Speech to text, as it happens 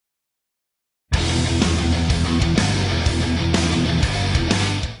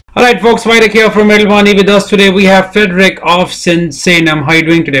Alright folks, Vitek here from Wani. With us today we have Frédéric of SINSAENUM. How are you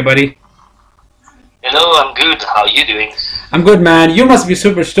doing today, buddy? Hello, I'm good. How are you doing? I'm good, man. You must be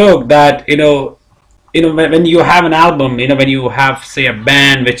super stoked that, when you have an album, when you have, say, a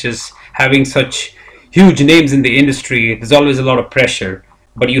band which is having such huge names in the industry, there's always a lot of pressure.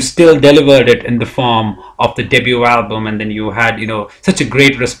 But you still delivered it in the form of the debut album, and then you had, such a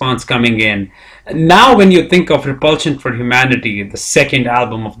great response coming in. Now, when you think of Repulsion for Humanity, the second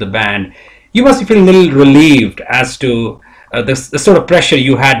album of the band, you must feel a little relieved as to the sort of pressure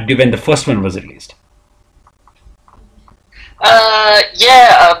you had when the first one was released. I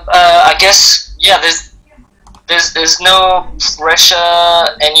guess there's no pressure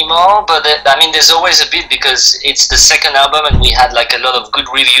anymore, but I mean there's always a bit because it's the second album and we had like a lot of good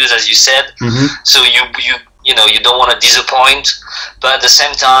reviews, as you said. So you don't want to disappoint, but at the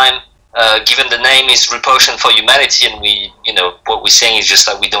same time, given the name is Repulsion for Humanity, and what we're saying is just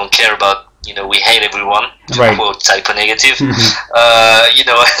that we don't care about. We hate everyone, to quote Typo Negative. It'd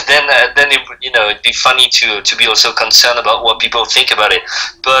be funny to be also concerned about what people think about it.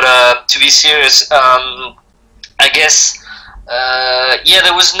 But to be serious, I guess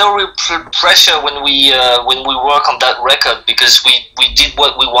there was no real pressure when we work on that record because we did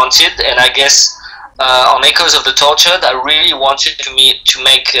what we wanted, and I guess on Echoes of the Tortured, I really wanted to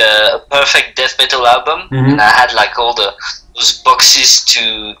make a perfect death metal album, and I had like all those boxes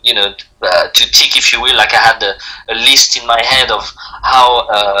to tick, if you will. Like I had a list in my head of how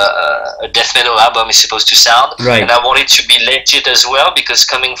a death metal album is supposed to sound, and I wanted to be legit as well because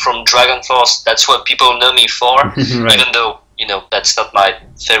coming from DRAGONFORCE, that's what people know me for, even though that's not my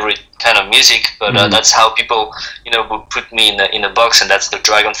favorite kind of music, but that's how people would put me in a box, and that's the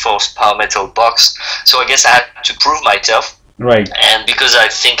DRAGONFORCE power metal box. So I guess I had to prove myself. And because I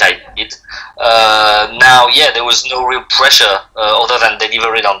think I did, now there was no real pressure other than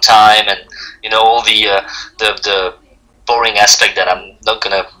deliver it on time, and all the boring aspect that I'm not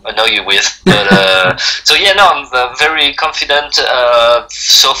gonna annoy you with. But I'm very confident.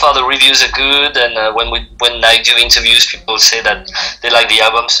 So far the reviews are good, and when I do interviews, people say that they like the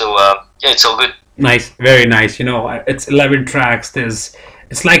album. So it's all good. Nice, very nice. It's 11 tracks. It's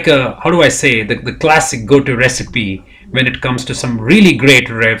like how do I say, the classic go-to recipe when it comes to some really great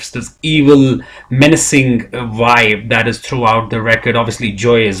riffs, this evil, menacing vibe that is throughout the record. Obviously,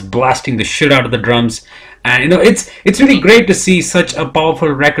 Joey is blasting the shit out of the drums, and it's really great to see such a powerful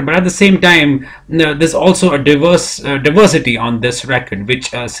record. But at the same time, there's also a diversity on this record,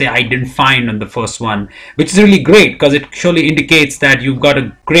 which say I didn't find on the first one, which is really great because it surely indicates that you've got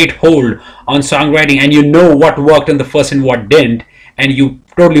a great hold on songwriting and you know what worked in the first and what didn't, and you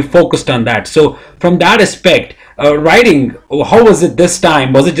totally focused on that. So from that aspect, writing, how was it this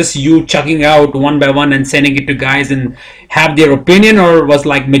time? Was it just you chucking out one by one and sending it to guys and have their opinion, or was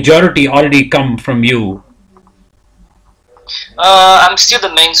like majority already come from you? I'm still the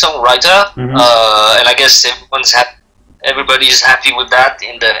main songwriter, and I guess everybody's happy with that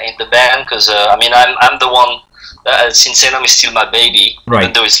in the band because I'm the one. SINSAENUM is still my baby,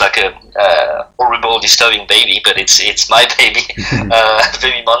 even though it's like a horrible, disturbing baby, but it's my baby,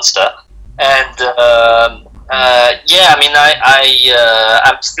 baby monster. And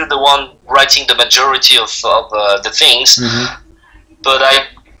I'm still the one writing the majority of the things, but I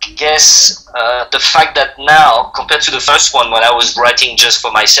guess the fact that now, compared to the first one when I was writing just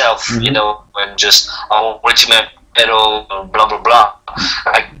for myself, when just I wanted to make metal, blah blah blah,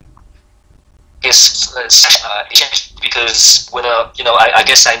 I guess it changed because I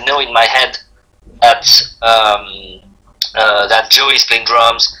guess I know in my head that that Joey is playing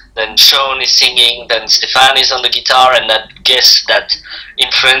drums, then Sean is singing, then Stefan is on the guitar, and that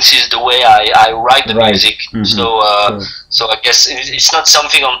influences the way I write the music. So I guess it's not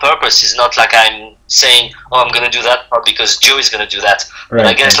something on purpose. It's not like I'm saying, "Oh, I'm gonna do that part because Joe is gonna do that." But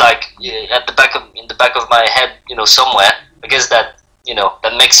I guess in the back of my head, somewhere, I guess that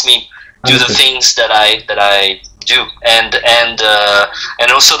that makes me do the things that I do, and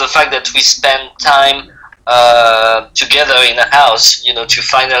also the fact that we spend time together in a house, to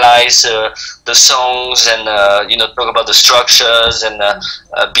finalize the songs and talk about the structures and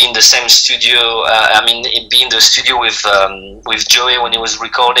be in the same studio. Be in the studio with Joey when he was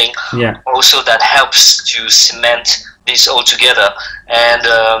recording. Also, that helps to cement this all together. And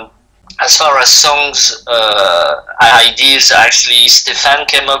as far as songs ideas, actually Stefan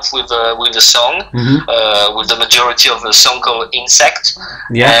came up with a song, with the majority of a song called Insect,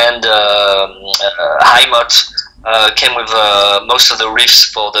 and Heimat came with most of the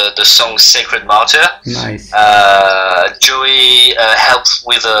riffs for the song "Sacred Martyr." Nice. Joey helped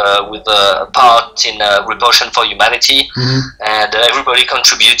with a part in "Repulsion for Humanity," and everybody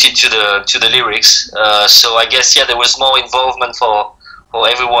contributed to the lyrics. So I guess there was more involvement for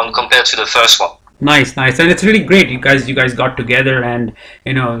everyone compared to the first one. Nice, nice, and it's really great. You guys got together, and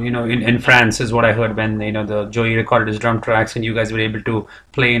in France is what I heard when the Joey recorded his drum tracks, and you guys were able to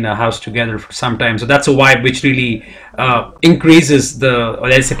play in a house together for some time. So that's a vibe which really increases the, or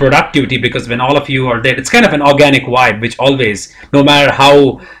let's say, productivity, because when all of you are there, it's kind of an organic vibe, which always, no matter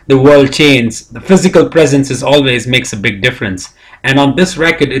how the world changes, the physical presence is always makes a big difference. And on this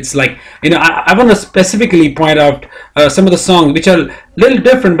record, it's like, I want to specifically point out some of the songs which are a little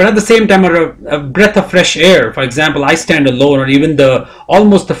different, but at the same time are a breath of fresh air. For example, I Stand Alone, or even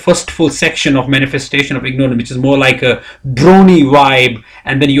almost the first full section of Manifestation of Ignorance, which is more like a drony vibe.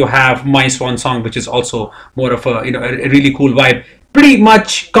 And then you have My Swan Song, which is also more of a really cool vibe. Pretty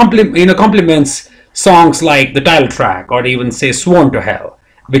much complements songs like the title track, or even say Sworn to Hell,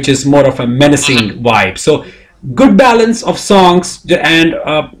 which is more of a menacing vibe. So good balance of songs, and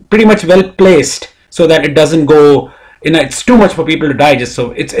pretty much well placed, so that it doesn't go, it's too much for people to digest.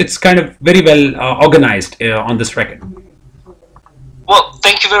 So it's kind of very well organized on this record. Well,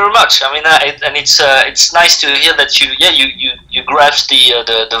 thank you very much. I mean, and it's nice to hear that you grasp the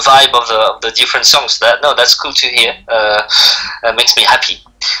vibe of the different songs. That's cool to hear. It makes me happy.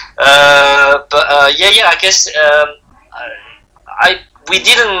 I guess we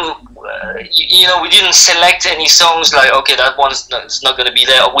didn't select any songs like, okay, that one's not going to be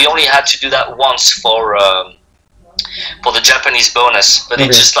there. We only had to do that once for the Japanese bonus, but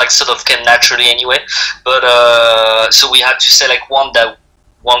it just like sort of came naturally anyway. But so we had to select one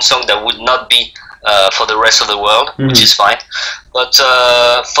song that would not be for the rest of the world, which is fine. But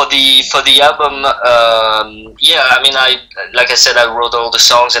for the album, I mean, like I said, I wrote all the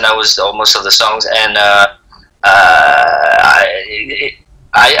songs, and I was most of the songs, and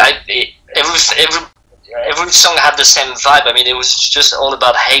every song had the same vibe. I mean, it was just all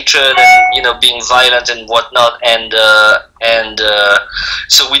about hatred and being violent and whatnot, and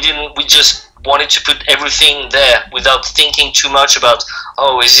so we just wanted to put everything there without thinking too much about,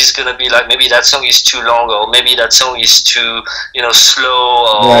 oh, is this gonna be like, maybe that song is too long, or maybe that song is too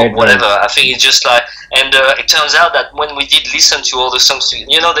slow, or whatever. I think it's just like, and it turns out that when we did listen to all the songs,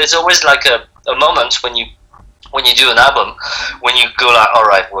 there's always like a moment when you do an album, when you go like, all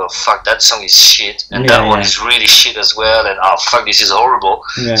right, well, fuck, that song is shit, and that one is really shit as well, and oh, fuck, this is horrible.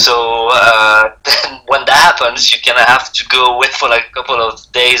 So then when that happens, you kind of have to go away for like a couple of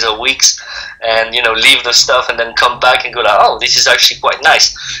days or weeks, and leave the stuff, and then come back and go like, oh, this is actually quite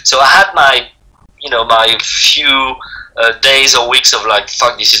nice. So I had my few days or weeks of like,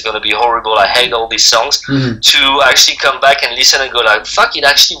 fuck, this is gonna be horrible, I hate all these songs, to actually come back and listen and go like, fuck, it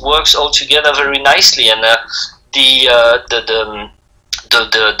actually works all together very nicely. And the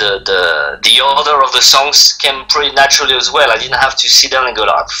order of the songs came pretty naturally as well. I didn't have to sit down and go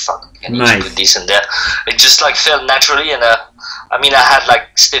like, fuck, I need to put this and that. It just like felt naturally, and I mean, I had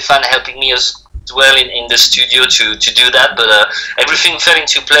like Stefan helping me as well in the studio to do that, but everything fell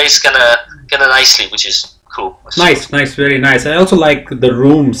into place kind of nicely, which is cool. Nice, very nice. I also like the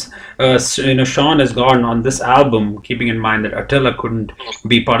rooms Sean has gone on this album, keeping in mind that Attila couldn't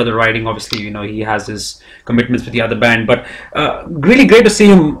be part of the writing. Obviously, he has his commitments with the other band, but really great to see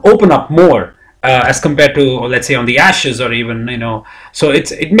him open up more as compared to, let's say, on the Ashes, or even so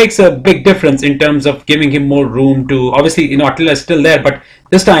it makes a big difference in terms of giving him more room to, obviously, Attila is still there, but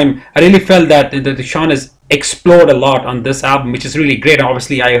this time I really felt that Sean has explored a lot on this album, which is really great.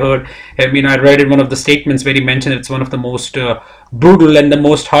 Obviously, I read in one of the statements where he mentioned it's one of the most brutal and the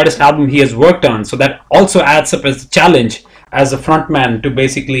most hardest album he has worked on. So that also adds up as a challenge as a frontman to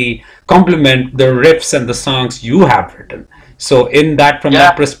basically complement the riffs and the songs you have written. So in that, from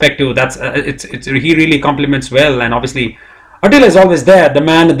that perspective, that's he really complements well. And obviously, Attila is always there, the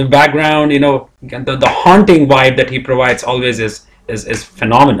man in the background. The haunting vibe that he provides always is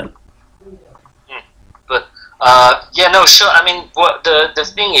phenomenal. Sure. I mean, what the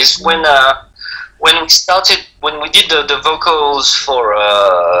thing is, when we did the vocals for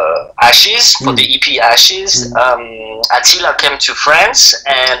Ashes, for the EP Ashes, Attila came to France,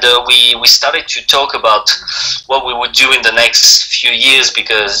 and we started to talk about what we would do in the next few years,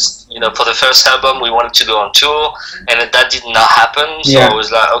 because for the first album we wanted to go on tour, and that did not happen. So I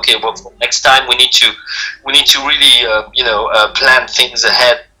was like, okay, well, for next time we need to really plan things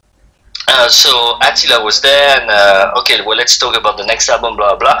ahead. So Attila was there, and okay, well, let's talk about the next album,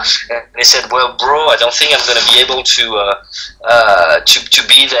 blah blah. And he said, "Well, bro, I don't think I'm gonna be able to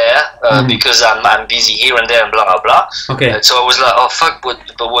be there because I'm busy here and there, and blah blah blah." Okay. So I was like, "Oh fuck, but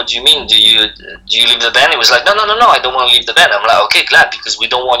what do you mean? Do you leave the band?" It was like, "No, I don't want to leave the band." I'm like, "Okay, glad, because we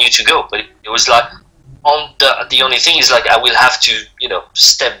don't want you to go." But it was like, the only thing is like I will have to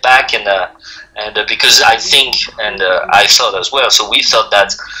step back and because I think and I thought as well. So we thought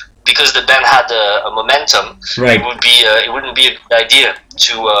that, because the band had a momentum, right, it wouldn't be a good idea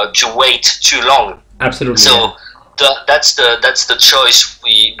to wait too long. Absolutely. So that's the choice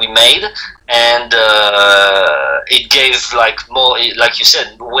we made, and it gave more, like you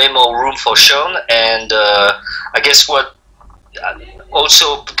said, way more room for Sean. And I guess what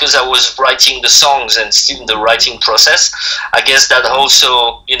also, because I was writing the songs and still in the writing process, I guess that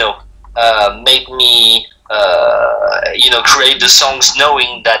also made me create the songs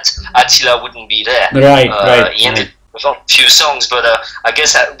knowing that Attila wouldn't be there. Right. He ended with a few songs, but I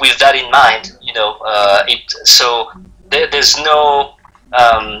guess with that in mind, so there's no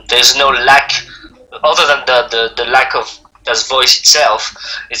lack, other than the lack of his voice itself.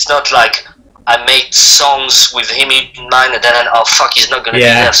 It's not like I made songs with him in mind and then, oh fuck, he's not gonna be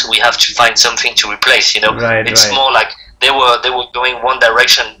there, so we have to find something to replace. It's more like they were going one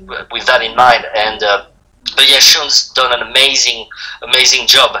direction with that in mind. And but yeah, Sean's done an amazing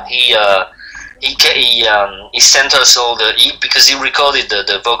job. He sent us all because he recorded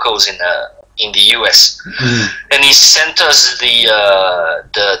the vocals in the US, and he sent us the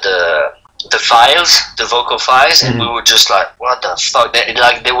files, the vocal files, and we were just like, what the fuck?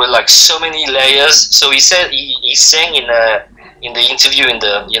 There were like so many layers. So he said he sang in the interview, in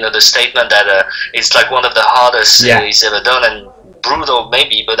the the statement, that it's like one of the hardest he's ever done, and brutal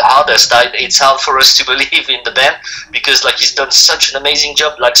maybe, but hardest. It's hard for us to believe in the band, because he's done such an amazing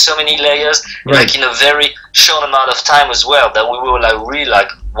job, so many layers, in a very short amount of time as well, that we were really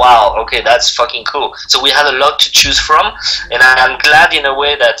wow, okay, that's fucking cool. So we had a lot to choose from, and I'm glad in a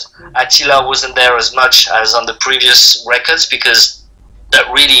way that Attila wasn't there as much as on the previous records, because that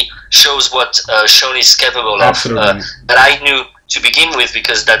really shows what Sean is capable of, that I knew to begin with,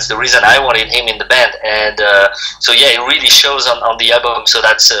 because that's the reason I wanted him in the band. And so yeah, it really shows on the album. So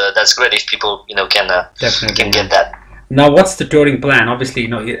that's great if people can get that. Now, what's the touring plan? Obviously,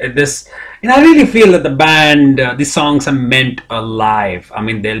 this. I really feel that the band, these songs are meant alive. I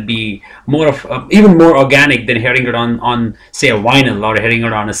mean, they'll be more of even more organic than hearing it on say a vinyl or hearing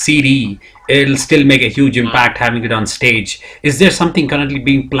it on a CD. It'll still make a huge impact having it on stage. Is there something currently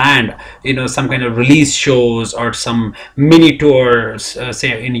being planned? Some kind of release shows or some mini tours,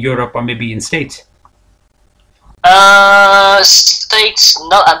 say in Europe or maybe in States? States,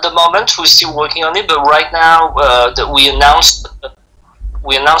 not at the moment. We're still working on it, but right now we announced a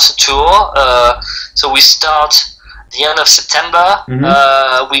tour. So we start the end of September.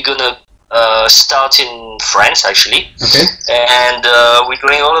 We're gonna start in France, actually. Okay. And we're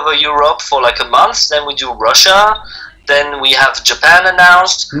going all over Europe for a month. Then we do Russia. Then we have Japan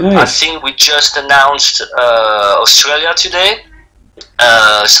announced. Nice. I think we just announced Australia today.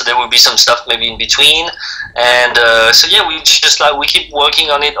 So there will be some stuff maybe in between, and so yeah, we just we keep working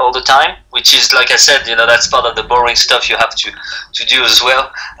on it all the time, which is, like I said, that's part of the boring stuff you have to do as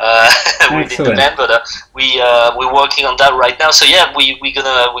well within the band. But we're working on that right now. So yeah, we're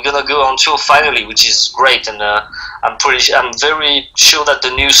gonna go on tour finally, which is great, and I'm very sure that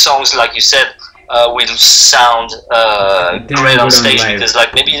the new songs, like you said, will sound great on stage, because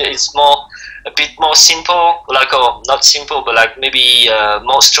maybe it's a bit more simple, or not simple, but maybe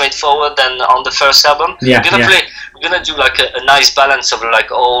more straightforward than on the first album. Yeah, we're gonna do a nice balance of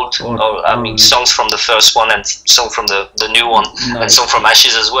old songs from the first one and song from the new one, and song from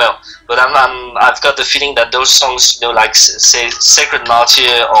Ashes as well. But I've got the feeling that those songs, say Sacred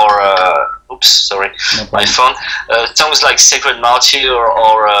Martyr or oops, sorry, my phone. Songs like Sacred Martyr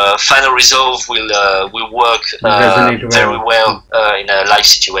or Final Resolve will work very well in a live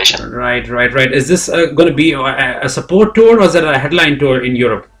situation. Right. Is this going to be a support tour, or is it a headline tour in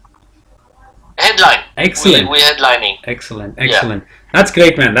Europe? Headline. Excellent. We're headlining. Excellent. Yeah. That's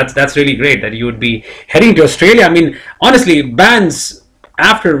great, man. That's really great that you would be heading to Australia. I mean, honestly, bands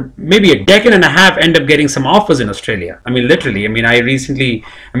after maybe a decade and a half end up getting some offers in Australia. I mean, literally. I mean,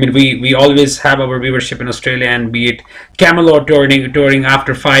 we always have our viewership in Australia, and be it Camelot touring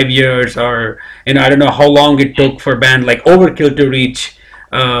after 5 years, or I don't know how long it took for a band like Overkill to reach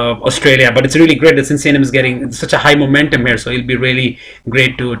Australia. But it's really great that SINSAENUM is getting such a high momentum here, so it'll be really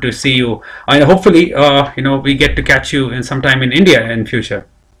great to see you, and hopefully we get to catch you in sometime in India in future.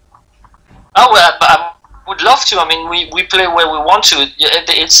 Oh well, I would love to. I mean, we play where we want to.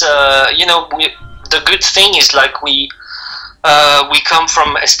 It's you know, the good thing is like we come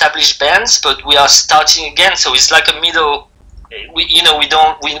from established bands, but we are starting again. So it's like a middle.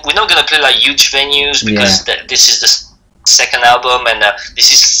 We're not gonna play like huge venues because this is the second album, and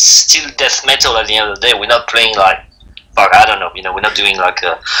this is still death metal at the end of the day. We're not playing like, I don't know, we're not doing like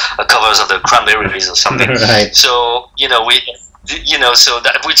a covers of the Cranberries or something. Right. So so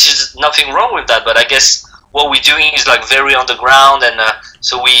that, which is nothing wrong with that, but I guess what we're doing is like very underground, and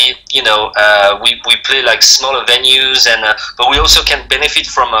so we play like smaller venues, and but we also can benefit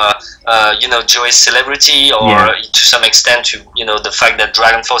from Joey's celebrity, or to some extent to the fact that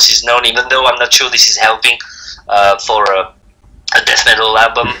DRAGONFORCE is known, even though I'm not sure this is helping for a death metal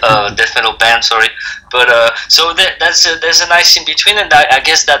album, death metal band, sorry. But so there's a nice in between, and I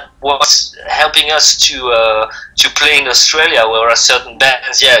guess that was helping us to play in Australia, where a certain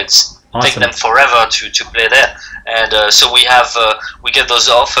bands, it's take them forever to play there, and so we get those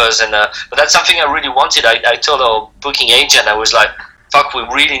offers, and but that's something I really wanted. I told our booking agent, I was like, fuck, we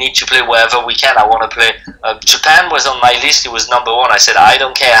really need to play wherever we can. I want to play. Japan was on my list. It was number one. I said, I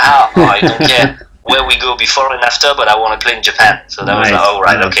don't care how, I don't care where we go before and after, but I want to play in Japan. So that was like, oh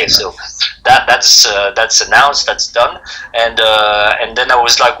right, okay. So that's announced, that's done, and then I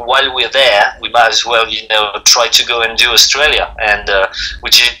was like, while we're there, we might as well try to go and do Australia, and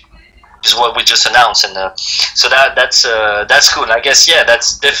which is what we just announced, and so that's cool. I guess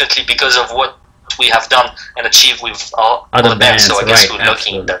that's definitely because of what we have done and achieved with all other bands. So I guess we're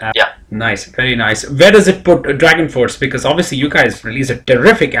lucky in that. Yeah. Nice, very nice. Where does it put DRAGONFORCE? Because obviously you guys released a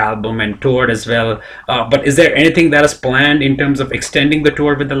terrific album and toured as well. But is there anything that is planned in terms of extending the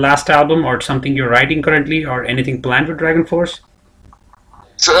tour with the last album, or something you're writing currently, or anything planned with DRAGONFORCE?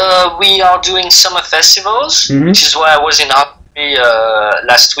 We are doing summer festivals, which is why I was in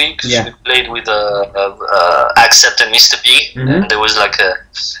last week. We played with Accept and Mr. B, and there was like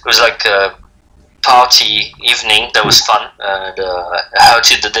a party evening that was fun, and I heard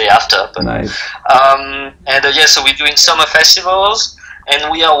it the day after. But, nice. So we're doing summer festivals,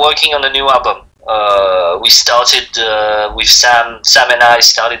 and we are working on a new album. We started with Sam and I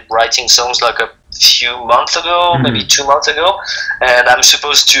started writing songs like a few months ago, maybe 2 months ago, and I'm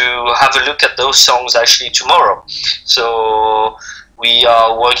supposed to have a look at those songs actually tomorrow. So we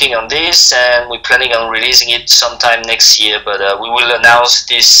are working on this, and we're planning on releasing it sometime next year, but we will announce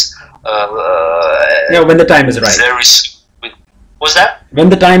this when the time is right. Very was that? When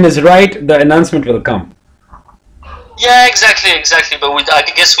the time is right, the announcement will come. Yeah, exactly. But I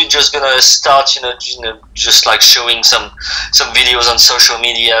guess we're just gonna start, just like showing some videos on social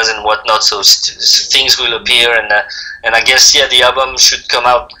medias and whatnot. So things will appear, and I guess the album should come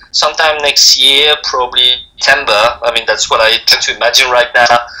out sometime next year, probably September. I mean, that's what I try to imagine right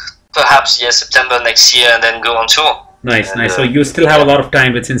now. Perhaps September next year, and then go on tour. Nice. So you still have a lot of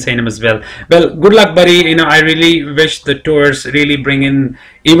time with SINSAENUM as well. Well, good luck, buddy. I really wish the tours really bring in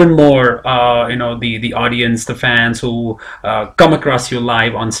even more, the audience, the fans who come across you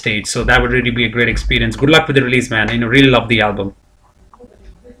live on stage. So that would really be a great experience. Good luck with the release, man. Really love the album.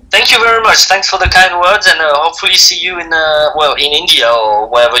 Thank you very much. Thanks for the kind words, and hopefully see you in India or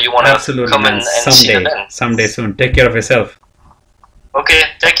wherever you want to come and see the band. Someday soon. Take care of yourself. Okay,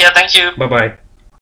 take care. Thank you. Bye-bye.